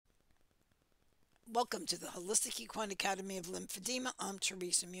Welcome to the Holistic Equine Academy of Lymphedema. I'm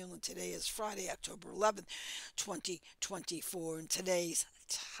Teresa Mullen. Today is Friday, October 11th, 2024, and today's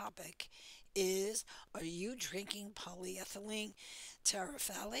topic is, are you drinking polyethylene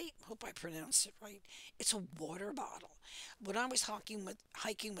terephthalate? Hope I pronounced it right. It's a water bottle. When I was hiking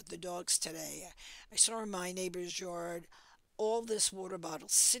with the dogs today, I saw in my neighbor's yard all this water bottle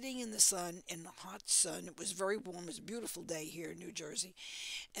sitting in the sun, in the hot sun. It was very warm. It was a beautiful day here in New Jersey.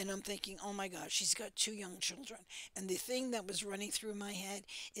 And I'm thinking, oh my gosh, she's got two young children. And the thing that was running through my head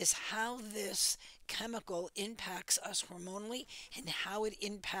is how this chemical impacts us hormonally and how it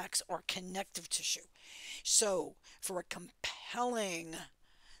impacts our connective tissue. So, for a compelling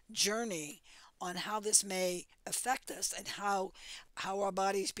journey on how this may affect us and how our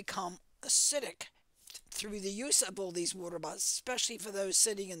bodies become acidic through the use of all these water bottles, especially for those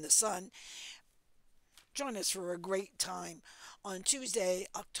sitting in the sun. Join us for a great time on Tuesday,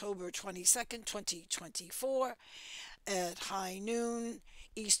 October 22nd, 2024 at high noon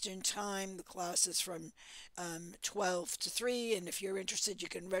Eastern Time. The class is from 12 to 3, and if you're interested, you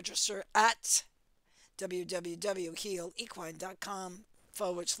can register at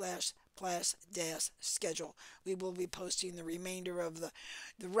www.healequine.com/class-schedule. We will be posting the remainder of the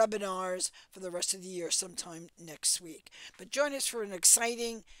webinars for the rest of the year sometime next week. But join us for an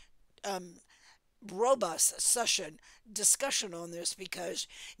exciting robust session discussion on this, because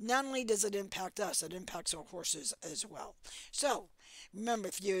not only does it impact us, it impacts our horses as well. So remember,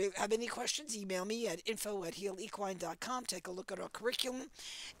 if you have any questions, email me at info@healequine.com. Take a look at our curriculum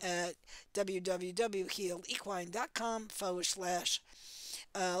at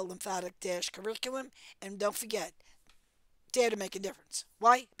www.healequine.com/lymphatic-curriculum. And don't forget, dare to make a difference.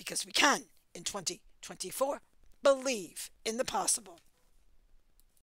 Why? Because we can in 2024. Believe in the possible.